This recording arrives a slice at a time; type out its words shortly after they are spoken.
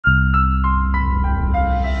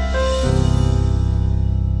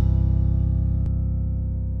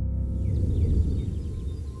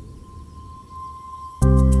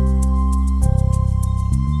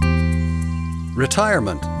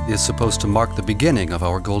Retirement is supposed to mark the beginning of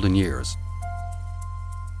our golden years,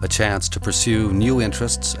 a chance to pursue new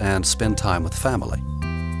interests and spend time with family.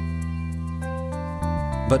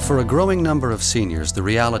 But for a growing number of seniors, the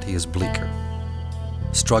reality is bleaker.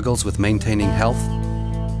 Struggles with maintaining health,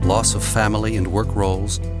 loss of family and work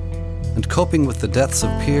roles, and coping with the deaths of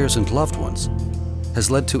peers and loved ones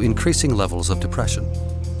has led to increasing levels of depression.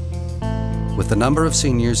 With the number of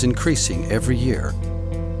seniors increasing every year,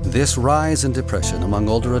 this rise in depression among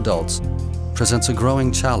older adults presents a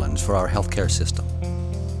growing challenge for our healthcare system.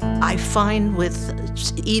 I find with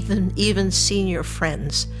even senior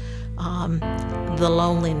friends, the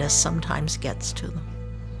loneliness sometimes gets to them,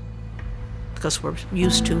 because we're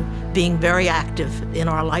used to being very active in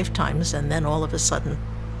our lifetimes, and then all of a sudden,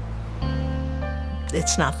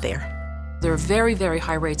 it's not there. There are very, very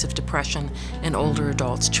high rates of depression in older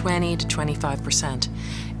adults, 20 to 25%.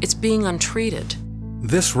 It's being untreated.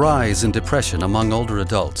 This rise in depression among older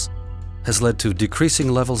adults has led to decreasing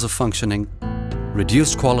levels of functioning,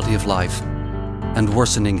 reduced quality of life, and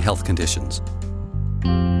worsening health conditions.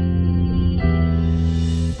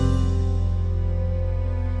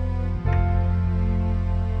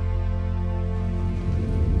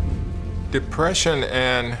 Depression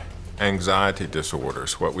and anxiety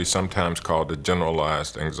disorders, what we sometimes call the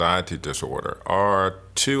generalized anxiety disorder, are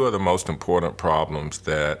two of the most important problems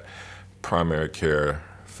that primary care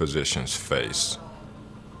physicians face.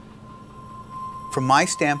 From my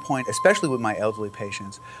standpoint, especially with my elderly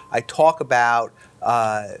patients, I talk about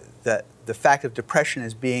the fact of depression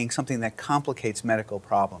as being something that complicates medical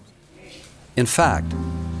problems. In fact,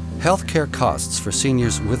 healthcare costs for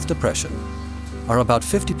seniors with depression are about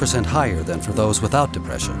 50% higher than for those without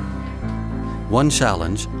depression. One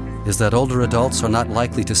challenge is that older adults are not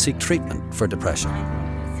likely to seek treatment for depression.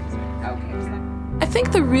 I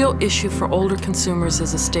think the real issue for older consumers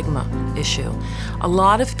is a stigma issue. A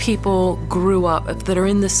lot of people grew up, that are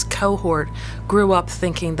in this cohort, grew up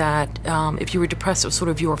thinking that if you were depressed, it was sort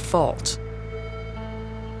of your fault.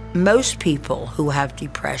 Most people who have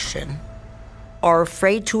depression are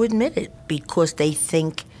afraid to admit it because they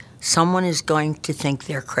think someone is going to think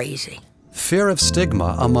they're crazy. Fear of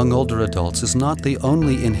stigma among older adults is not the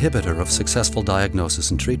only inhibitor of successful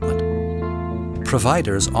diagnosis and treatment.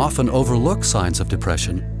 Providers often overlook signs of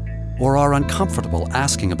depression or are uncomfortable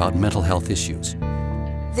asking about mental health issues.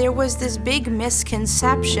 There was this big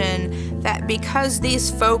misconception that because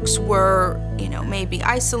these folks were, maybe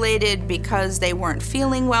isolated because they weren't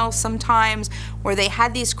feeling well sometimes, or they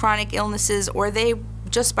had these chronic illnesses, or they,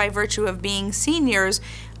 just by virtue of being seniors,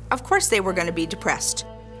 of course they were going to be depressed.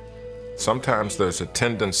 Sometimes there's a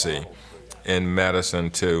tendency in medicine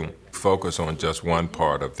to focus on just one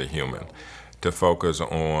part of the human, to focus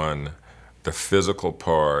on the physical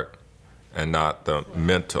part and not the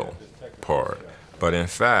mental part. But in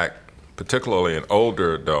fact, particularly in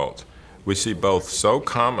older adults, we see both so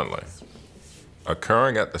commonly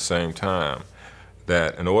occurring at the same time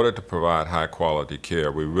that in order to provide high quality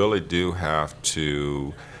care, we really do have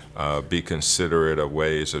to be considerate of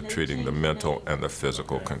ways of treating the mental and the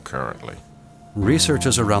physical concurrently.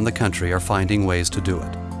 Researchers around the country are finding ways to do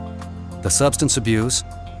it. The Substance Abuse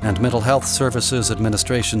and Mental Health Services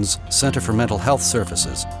Administration's Center for Mental Health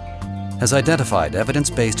Services has identified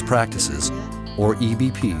evidence-based practices, or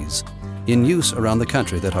EBPs, in use around the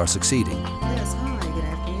country that are succeeding. Yes, hi, good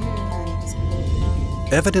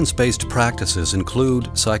afternoon. Evidence-based practices include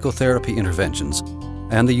psychotherapy interventions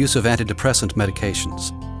and the use of antidepressant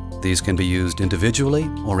medications. These can be used individually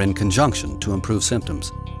or in conjunction to improve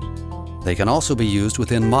symptoms. They can also be used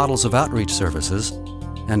within models of outreach services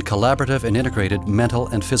and collaborative and integrated mental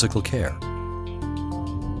and physical care.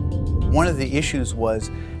 One of the issues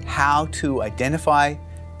was how to identify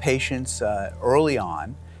patients early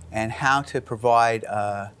on and how to provide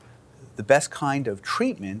the best kind of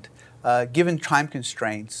treatment given time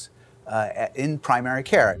constraints in primary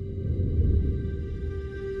care.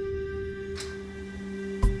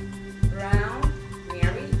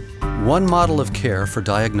 One model of care for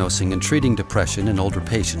diagnosing and treating depression in older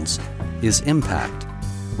patients is IMPACT,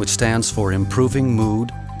 which stands for Improving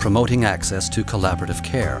Mood, Promoting Access to Collaborative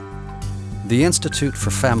Care. The Institute for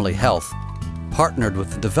Family Health partnered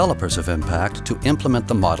with the developers of IMPACT to implement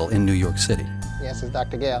the model in New York City. Yes, it's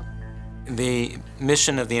Dr. Gale. The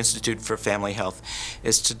mission of the Institute for Family Health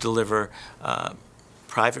is to deliver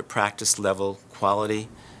private practice level quality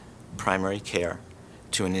primary care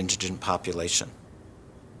to an indigent population.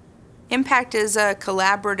 IMPACT is a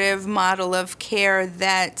collaborative model of care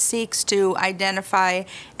that seeks to identify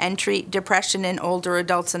and treat depression in older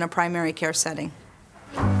adults in a primary care setting.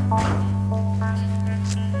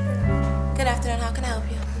 Good afternoon, how can I help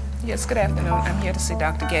you? Yes, good afternoon. I'm here to see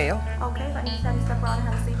Dr. Gale. Okay, let me step around and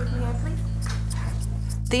have a seat with me here,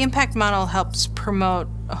 please. The impact model helps promote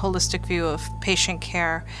a holistic view of patient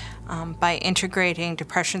care by integrating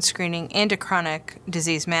depression screening into chronic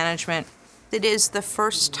disease management. It is the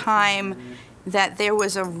first time that there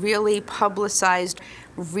was a really publicized,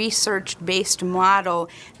 research-based model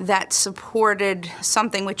that supported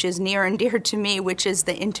something which is near and dear to me, which is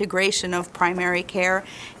the integration of primary care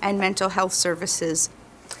and mental health services.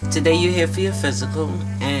 Today you're here for your physical,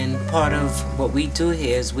 and part of what we do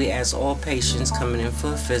here is we ask all patients coming in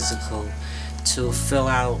for a physical to fill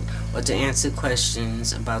out or to answer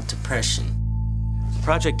questions about depression.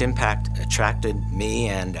 Project Impact attracted me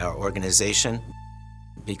and our organization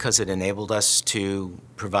because it enabled us to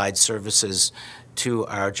provide services to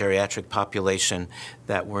our geriatric population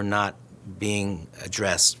that were not being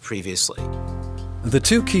addressed previously. The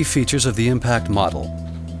two key features of the impact model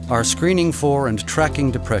are screening for and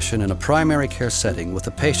tracking depression in a primary care setting with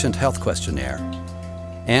a patient health questionnaire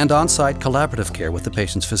and on-site collaborative care with the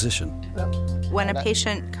patient's physician. When a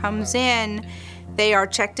patient comes in, they are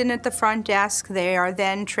checked in at the front desk. They are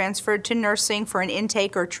then transferred to nursing for an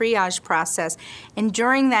intake or triage process. And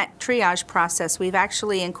during that triage process, we've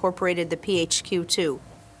actually incorporated the PHQ too.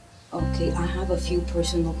 Okay, I have a few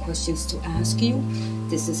personal questions to ask you.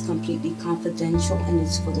 This is completely confidential and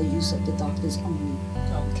it's for the use of the doctors only.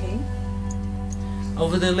 Okay?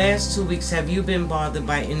 Over the last 2 weeks, have you been bothered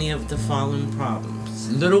by any of the following problems?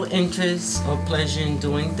 Little interest or pleasure in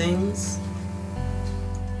doing things?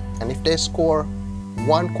 And if they score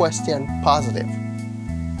one question positive,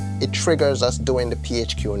 it triggers us doing the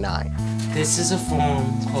PHQ-9. This is a form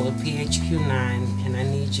called a PHQ-9, and I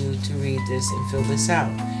need you to read this and fill this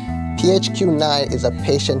out. PHQ-9 is a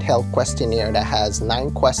patient health questionnaire that has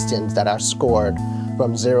 9 questions that are scored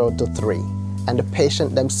from 0 to 3, and the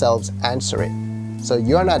patient themselves answer it. So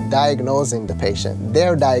you're not diagnosing the patient,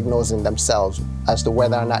 they're diagnosing themselves as to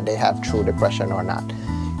whether or not they have true depression or not.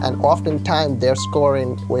 And oftentimes they're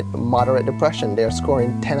scoring with moderate depression, they're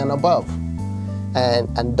scoring 10 and above.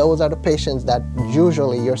 And those are the patients that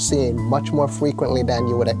usually you're seeing much more frequently than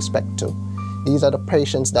you would expect to. These are the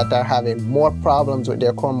patients that are having more problems with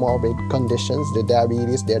their comorbid conditions, their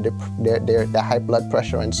diabetes, their high blood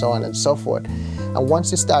pressure, and so on and so forth. And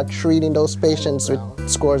once you start treating those patients with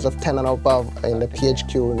scores of 10 and above in the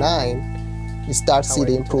PHQ-9, you start to see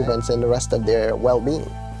the improvements in the rest of their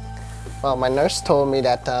well-being. Well, my nurse told me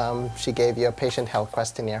that she gave you a patient health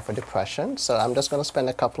questionnaire for depression, so I'm just going to spend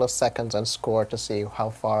a couple of seconds on score to see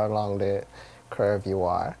how far along the curve you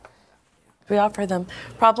are. We offer them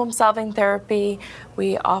problem-solving therapy.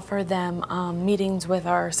 We offer them meetings with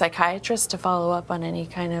our psychiatrist to follow up on any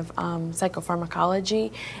kind of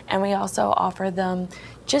psychopharmacology. And we also offer them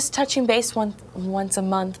just touching base once a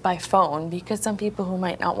month by phone, because some people who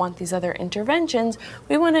might not want these other interventions,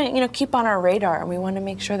 we want to keep on our radar, and we want to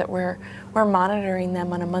make sure that we're monitoring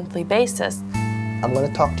them on a monthly basis. I'm going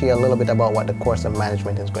to talk to you a little bit about what the course of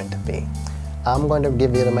management is going to be. I'm going to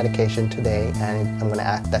give you the medication today, and I'm going to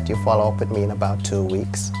ask that you follow up with me in about 2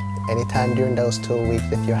 weeks. Anytime during those 2 weeks,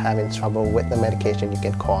 if you're having trouble with the medication, you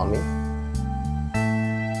can call me.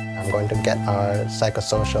 I'm going to get our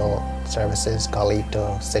psychosocial services colleague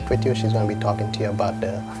to sit with you. She's going to be talking to you about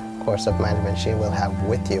the course of management she will have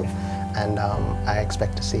with you. And I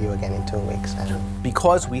expect to see you again in 2 weeks.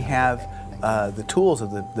 Because we have the tools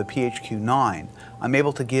of the PHQ-9, I'm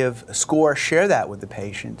able to give a score, share that with the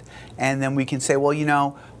patient, and then we can say, well,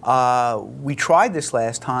 we tried this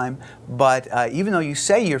last time, but even though you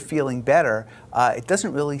say you're feeling better, it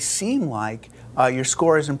doesn't really seem like your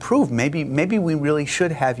score has improved. Maybe we really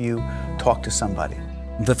should have you talk to somebody.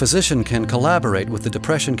 The physician can collaborate with the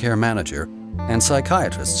depression care manager and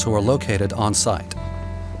psychiatrists who are located on site.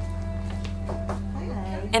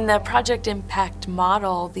 In the Project Impact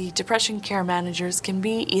model, the depression care managers can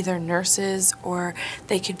be either nurses or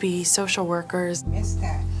they could be social workers.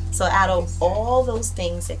 So out of all those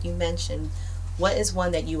things that you mentioned, what is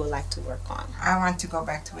one that you would like to work on? I want to go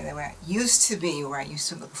back to where I used to be, where I used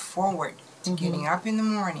to look forward to getting up in the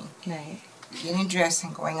morning, getting dressed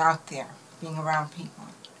and going out there, being around people.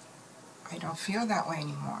 I don't feel that way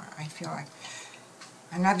anymore. I feel like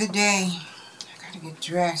another day, I gotta get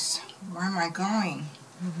dressed. Where am I going?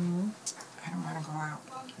 I don't want to go out.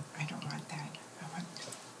 I don't want that. I want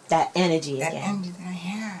that energy that again. energy that I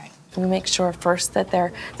had. We make sure first that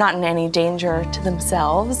they're not in any danger to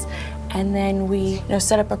themselves, and then we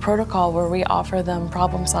set up a protocol where we offer them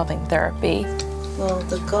problem-solving therapy. Well,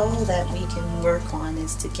 the goal that we can work on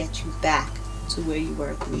is to get you back to where you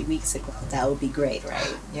were 3 weeks ago. That would be great,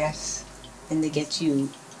 right? Yes. And to get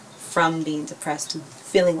you from being depressed to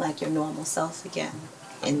feeling like your normal self again.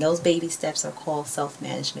 And those baby steps are called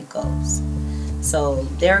self-management goals. So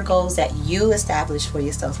there are goals that you establish for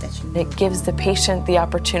yourself that you It gives the patient the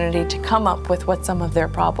opportunity to come up with what some of their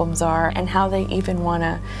problems are and how they even want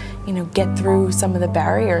to, get through some of the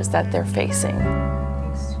barriers that they're facing.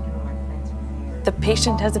 The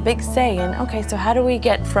patient has a big say in, okay, so how do we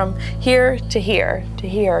get from here to here to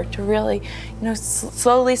here to really,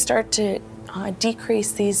 slowly start to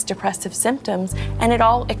decrease these depressive symptoms, and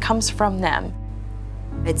it comes from them.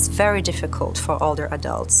 It's very difficult for older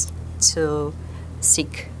adults to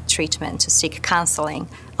seek treatment, to seek counseling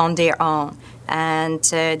on their own. And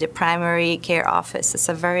the primary care office is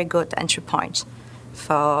a very good entry point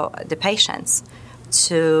for the patients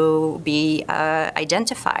to be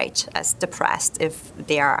identified as depressed if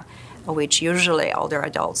they are, which usually older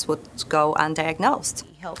adults would go undiagnosed.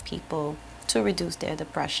 help people to reduce their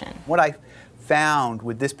depression. What I found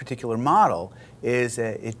with this particular model is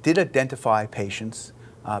that it did identify patients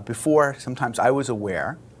before sometimes I was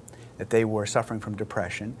aware that they were suffering from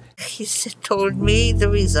depression. He told me the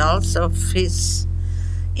results of his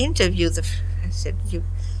interview. I said,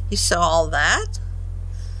 you saw all that?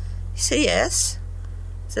 He said, yes.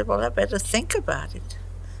 I said, well, I better think about it,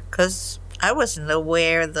 because I wasn't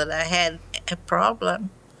aware that I had a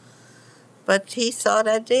problem. But he thought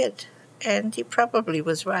I did, and he probably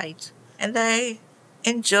was right. And I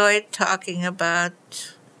enjoyed talking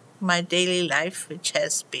about my daily life, which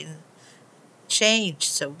has been changed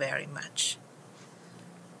so very much.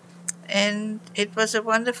 And it was a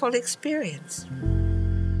wonderful experience.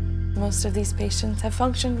 Most of these patients have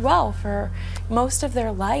functioned well for most of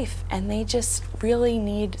their life, and they just really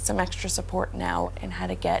need some extra support now in how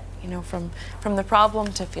to get, from the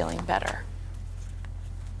problem to feeling better.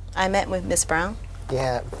 I met with Miss Brown.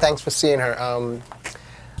 Yeah, thanks for seeing her. I'm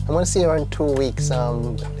going to see her in 2 weeks.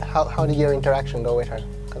 How did your interaction go with her?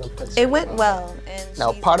 It went well.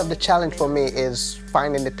 Now, part of the challenge for me is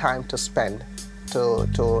finding the time to spend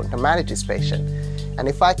to manage this patient. And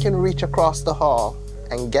if I can reach across the hall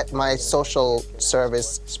and get my social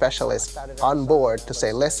service specialist on board to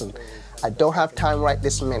say, listen, I don't have time right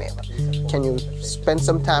this minute. Can you spend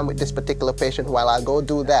some time with this particular patient while I go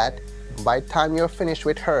do that? By the time you're finished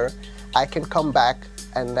with her, I can come back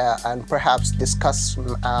and perhaps discuss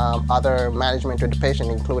other management with the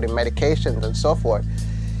patient, including medications and so forth.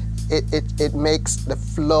 It makes the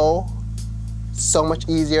flow so much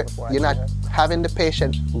easier. You're not having the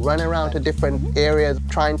patient run around to different areas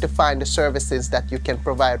trying to find the services that you can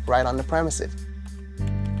provide right on the premises.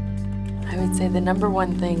 I would say the number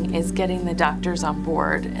one thing is getting the doctors on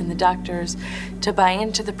board and the doctors to buy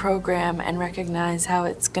into the program and recognize how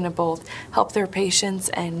it's going to both help their patients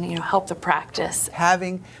and help the practice.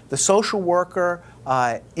 Having the social worker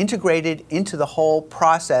integrated into the whole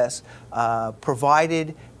process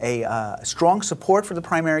provided a strong support for the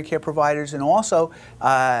primary care providers, and also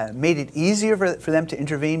made it easier for them to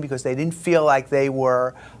intervene because they didn't feel like they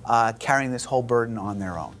were carrying this whole burden on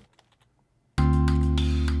their own.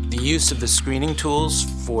 The use of the screening tools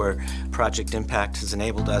for Project Impact has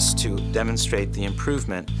enabled us to demonstrate the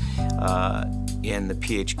improvement in the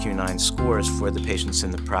PHQ-9 scores for the patients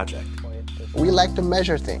in the project. We like to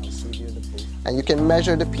measure things, and you can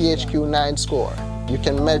measure the PHQ-9 score. You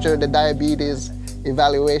can measure the diabetes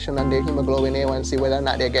evaluation and their hemoglobin A1C, whether or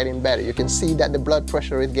not they're getting better. You can see that the blood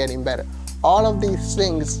pressure is getting better. All of these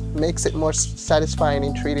things makes it more satisfying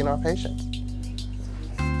in treating our patients.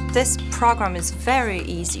 This program is very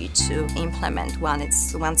easy to implement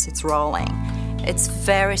once it's rolling. It's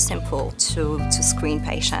very simple to screen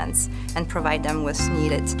patients and provide them with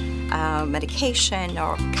needed medication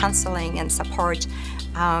or counseling and support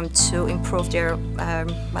to improve their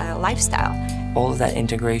lifestyle. All of that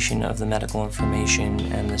integration of the medical information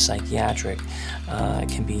and the psychiatric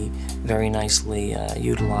can be very nicely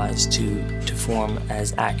utilized to form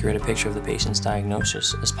as accurate a picture of the patient's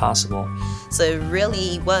diagnosis as possible. So it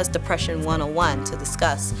really was Depression 101 to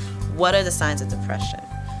discuss what are the signs of depression,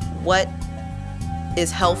 what is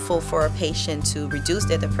helpful for a patient to reduce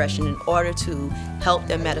their depression in order to help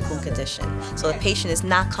their medical condition. So the patient is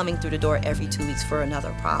not coming through the door every 2 weeks for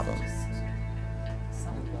another problem.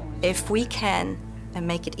 If we can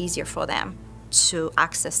make it easier for them to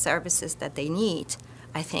access services that they need,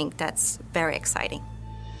 I think that's very exciting.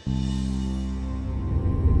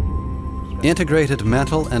 Integrated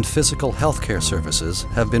mental and physical health care services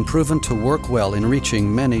have been proven to work well in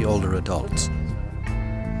reaching many older adults.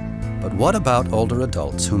 But what about older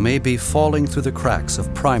adults who may be falling through the cracks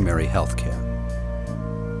of primary health care?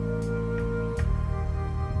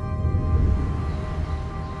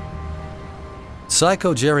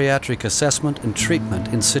 Psychogeriatric Assessment and Treatment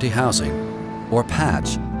in City Housing, or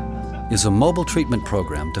PATCH, is a mobile treatment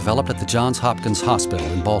program developed at the Johns Hopkins Hospital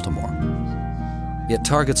in Baltimore. It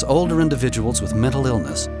targets older individuals with mental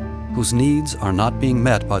illness whose needs are not being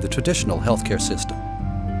met by the traditional healthcare system.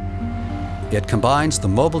 It combines the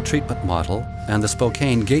mobile treatment model and the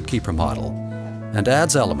Spokane gatekeeper model and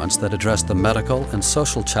adds elements that address the medical and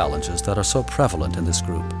social challenges that are so prevalent in this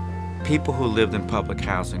group. People who lived in public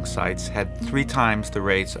housing sites had 3 times the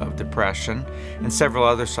rates of depression and several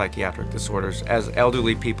other psychiatric disorders as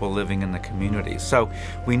elderly people living in the community. So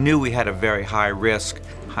we knew we had a very high risk,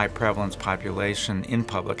 high prevalence population in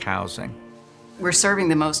public housing. We're serving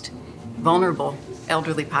the most vulnerable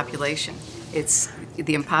elderly population. It's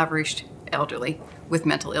the impoverished elderly with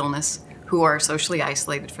mental illness who are socially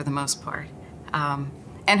isolated for the most part,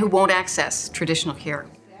 and who won't access traditional care.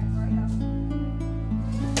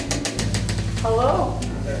 Hello.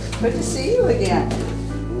 Good to see you again.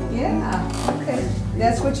 Yeah, okay.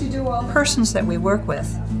 That's what you do all the persons that we work with,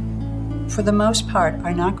 for the most part,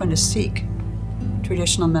 are not going to seek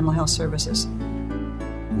traditional mental health services.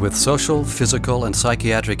 With social, physical, and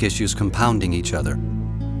psychiatric issues compounding each other,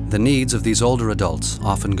 the needs of these older adults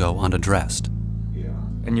often go unaddressed.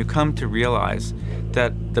 And you come to realize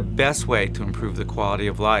that the best way to improve the quality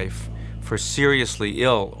of life for seriously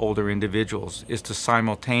ill older individuals is to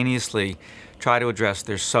simultaneously try to address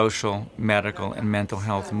their social, medical, and mental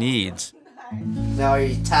health needs. Now, are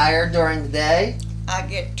you tired during the day? I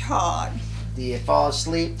get tired. Do you fall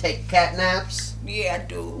asleep, take cat naps? Yeah, I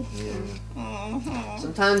do.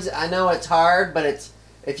 Sometimes I know it's hard, but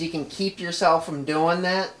if you can keep yourself from doing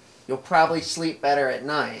that, you'll probably sleep better at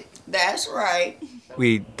night. That's right.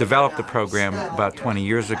 We developed the program about 20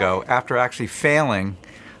 years ago after actually failing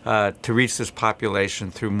to reach this population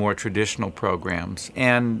through more traditional programs.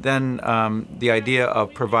 And then the idea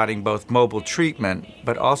of providing both mobile treatment,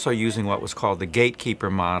 but also using what was called the gatekeeper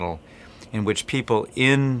model, in which people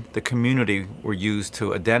in the community were used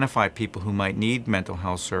to identify people who might need mental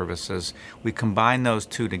health services. We combined those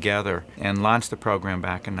two together and launched the program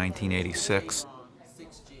back in 1986.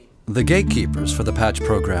 The gatekeepers for the PATCH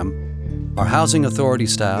program are housing authority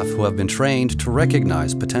staff who have been trained to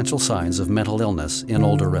recognize potential signs of mental illness in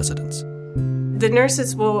older residents. The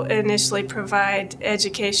nurses will initially provide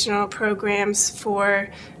educational programs for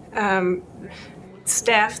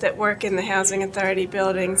staff that work in the housing authority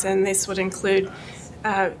buildings, and this would include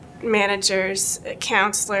managers,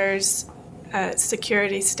 counselors,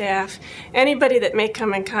 security staff, anybody that may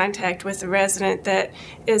come in contact with a resident that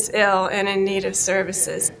is ill and in need of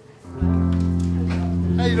services.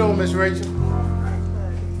 How you doing, Miss Rachel?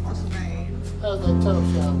 How's that tub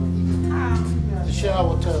shower we gave you? The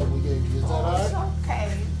shower tub we gave you, is that all right?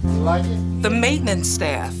 Okay. You like it? The maintenance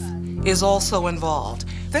staff is also involved.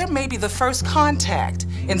 They're maybe the first contact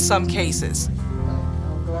in some cases.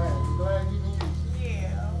 I'm glad you can use it.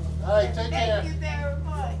 Yeah. All right, take care. Thank you very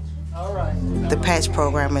much. All right. The PATCH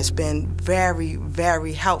program has been very,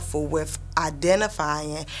 very helpful with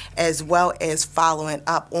identifying as well as following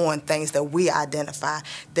up on things that we identify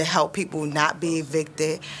to help people not be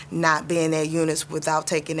evicted, not be in their units without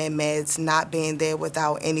taking their meds, not being there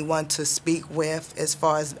without anyone to speak with as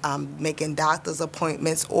far as making doctor's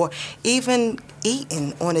appointments or even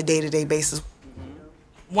eating on a day-to-day basis.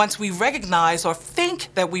 Once we recognize or think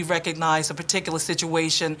that we recognize a particular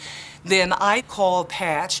situation, then I call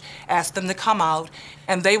PATCH, ask them to come out,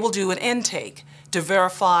 and they will do an intake to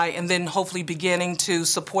verify and then hopefully beginning to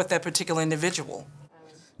support that particular individual.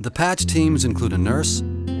 The PATCH teams include a nurse,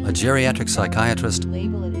 a geriatric psychiatrist,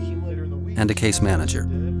 and a case manager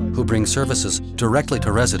who bring services directly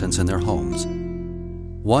to residents in their homes.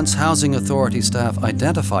 Once housing authority staff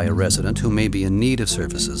identify a resident who may be in need of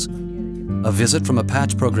services, a visit from a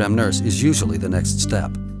PATCH program nurse is usually the next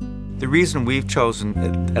step. The reason we've chosen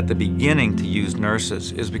at the beginning to use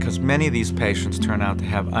nurses is because many of these patients turn out to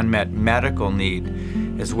have unmet medical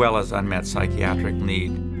need as well as unmet psychiatric need.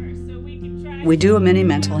 We do a mini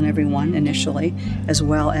mental in everyone initially, as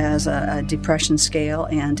well as a depression scale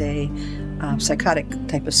and a psychotic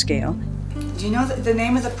type of scale. Do you know the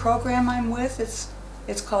name of the program I'm with?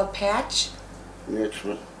 It's called PATCH.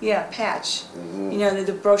 Yeah, PATCH. You know,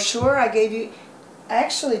 the brochure I gave you,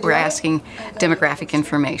 actually... We're asking demographic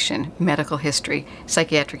information, medical history,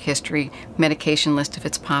 psychiatric history, medication list if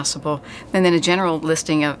it's possible, and then a general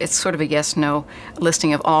listing of, it's sort of a yes-no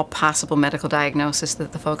listing of all possible medical diagnoses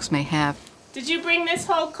that the folks may have. Did you bring this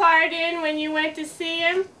whole card in when you went to see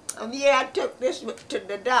him? Yeah, I took this to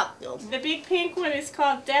the doctor. The big pink one is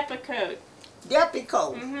called Depakote.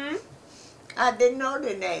 Depakote? Mm-hmm. I didn't know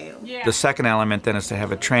the name. Yeah. The second element then is to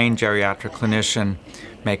have a trained geriatric clinician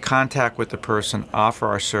make contact with the person, offer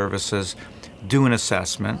our services, do an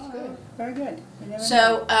assessment. Very good.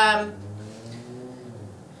 So,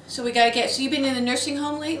 so we gotta get. So you've been in the nursing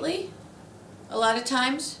home lately, a lot of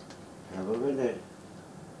times. Never been there.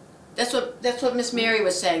 That's what Miss Mary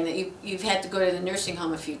was saying, that you've had to go to the nursing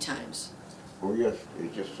home a few times. Oh yes,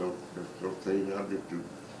 it's just something I just do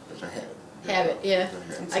as a habit. Habit, yeah.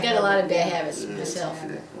 I got a lot of bad habits myself.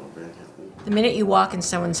 The minute you walk in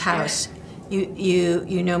someone's house,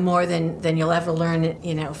 you know more than you'll ever learn,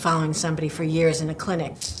 you know, following somebody for years in a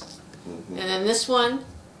clinic. And then this one,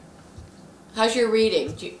 how's your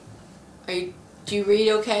reading? Do you read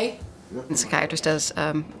okay? The psychiatrist does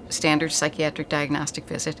standard psychiatric diagnostic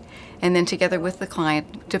visit, and then together with the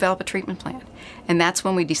client, develop a treatment plan. And that's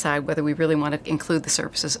when we decide whether we really want to include the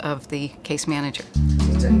services of the case manager.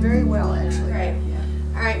 It's done very well, actually. Right.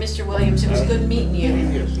 Yeah. All right, Mr. Williams, it was good meeting you.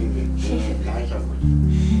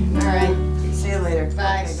 All right. See you later.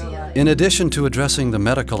 Bye. See you. In addition to addressing the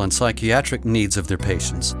medical and psychiatric needs of their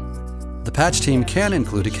patients, the Patch team can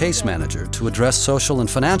include a case manager to address social and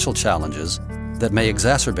financial challenges that may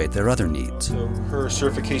exacerbate their other needs. So her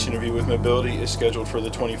certification review with mobility is scheduled for the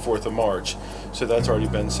 24th of March, so that's already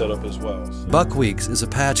been set up as well. Buck Weeks is a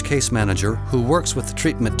Patch case manager who works with the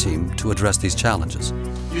treatment team to address these challenges.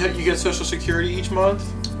 You get Social Security each month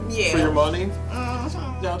for your money?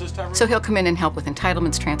 Now this time So he'll come in and help with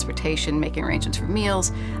entitlements, transportation, making arrangements for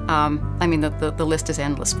meals. I mean, the list is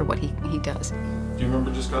endless for what he does. Do you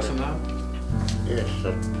remember discussing that? Yes,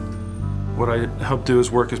 sir. What I help do is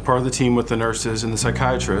work as part of the team with the nurses and the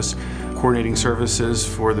psychiatrists, coordinating services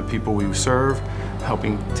for the people we serve,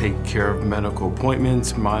 helping take care of medical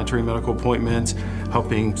appointments, monitoring medical appointments,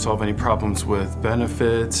 helping solve any problems with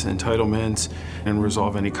benefits, entitlements, and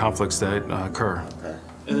resolve any conflicts that occur. Okay.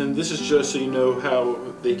 And then this is just so you know how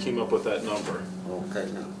they came up with that number. Okay,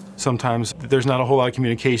 now. Sometimes there's not a whole lot of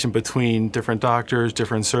communication between different doctors,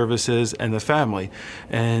 different services, and the family.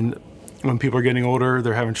 And when people are getting older,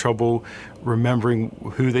 they're having trouble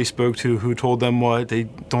remembering who they spoke to, who told them what. They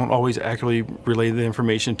don't always accurately relay the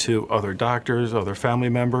information to other doctors, other family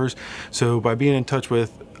members. So by being in touch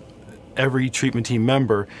with every treatment team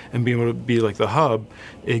member and being able to be like the hub,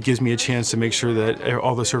 it gives me a chance to make sure that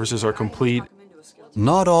all the services are complete.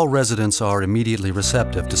 Not all residents are immediately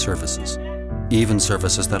receptive to services, even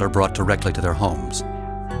services that are brought directly to their homes.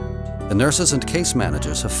 The nurses and case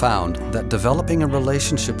managers have found that developing a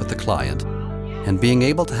relationship with the client and being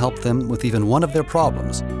able to help them with even one of their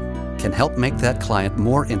problems can help make that client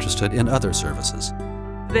more interested in other services.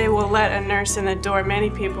 They will let a nurse in the door. Many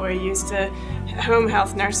people are used to home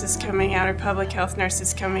health nurses coming out or public health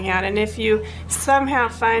nurses coming out. And if you somehow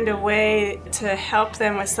find a way to help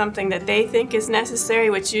them with something that they think is necessary,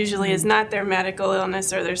 which usually is not their medical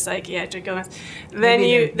illness or their psychiatric illness, then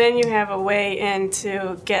you have a way in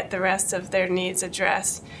to get the rest of their needs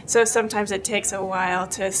addressed. So sometimes it takes a while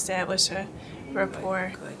to establish a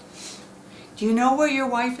rapport. Good. Do you know where your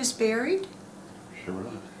wife is buried? Sure.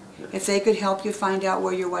 If they could help you find out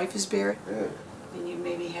where your wife is buried, Yeah. then you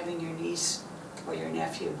may be having your niece or your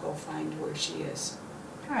nephew go find where she is.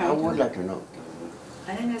 All right. I would like to know.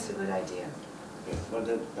 I think that's a good idea. But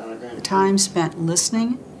then again, Time spent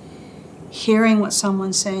listening, hearing what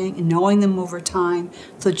someone's saying, and knowing them over time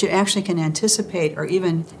so that you actually can anticipate or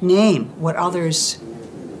even name what others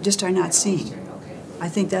just are not seeing. I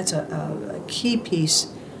think that's a key piece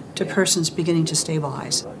to persons beginning to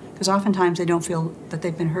stabilize, because oftentimes they don't feel that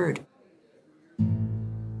they've been heard.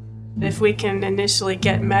 If we can initially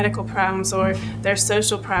get medical problems or their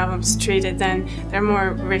social problems treated, then they're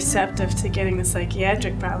more receptive to getting the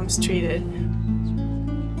psychiatric problems treated.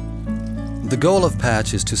 The goal of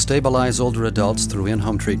Patch is to stabilize older adults through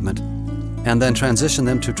in-home treatment and then transition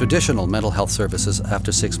them to traditional mental health services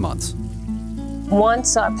after 6 months.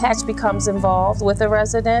 Once Patch becomes involved with a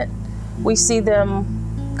resident, we see them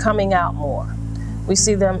coming out more. We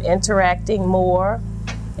see them interacting more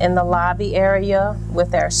in the lobby area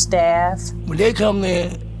with our staff. When they come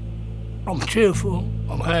there, I'm cheerful,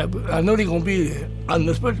 I'm happy. I know they're gonna be there.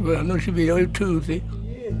 Especially I know she'll be there Tuesday.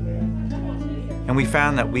 And we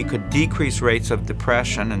found that we could decrease rates of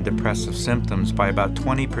depression and depressive symptoms by about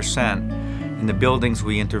 20% in the buildings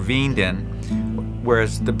we intervened in,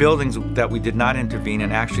 whereas the buildings that we did not intervene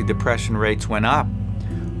in, actually depression rates went up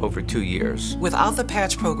over 2 years. Without the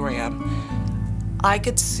Patch program, I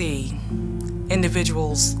could see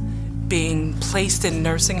individuals being placed in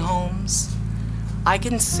nursing homes. I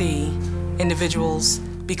can see individuals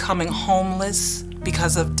becoming homeless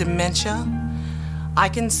because of dementia. I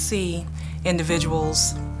can see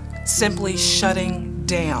individuals simply shutting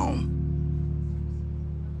down.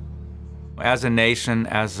 As a nation,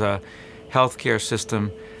 as a healthcare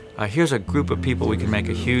system, here's a group of people we can make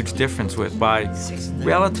a huge difference with by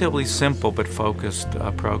relatively simple but focused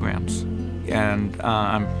programs. And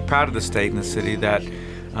I'm proud of the state and the city that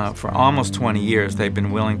for almost 20 years they've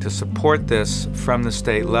been willing to support this from the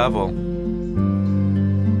state level.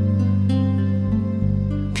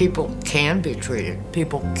 People can be treated.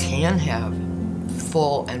 People can have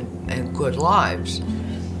full and good lives,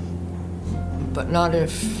 but not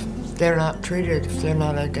if they're not treated, if they're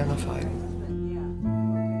not identified.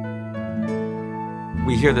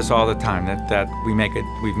 We hear this all the time, that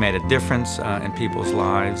we've made a difference in people's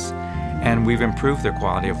lives, and we've improved their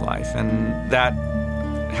quality of life, and that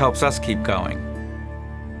helps us keep going.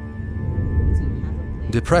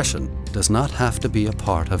 Depression does not have to be a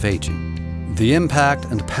part of aging. The impact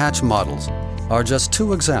and patch models are just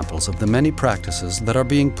two examples of the many practices that are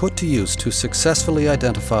being put to use to successfully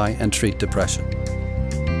identify and treat depression.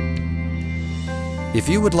 If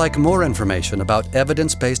you would like more information about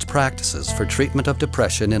evidence-based practices for treatment of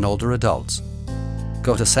depression in older adults,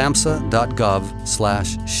 go to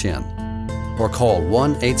samhsa.gov/SHIN or call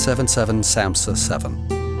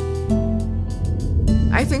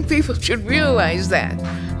 1-877-SAMHSA-7. I think people should realize that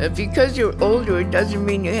because you're older, it doesn't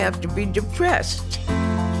mean you have to be depressed.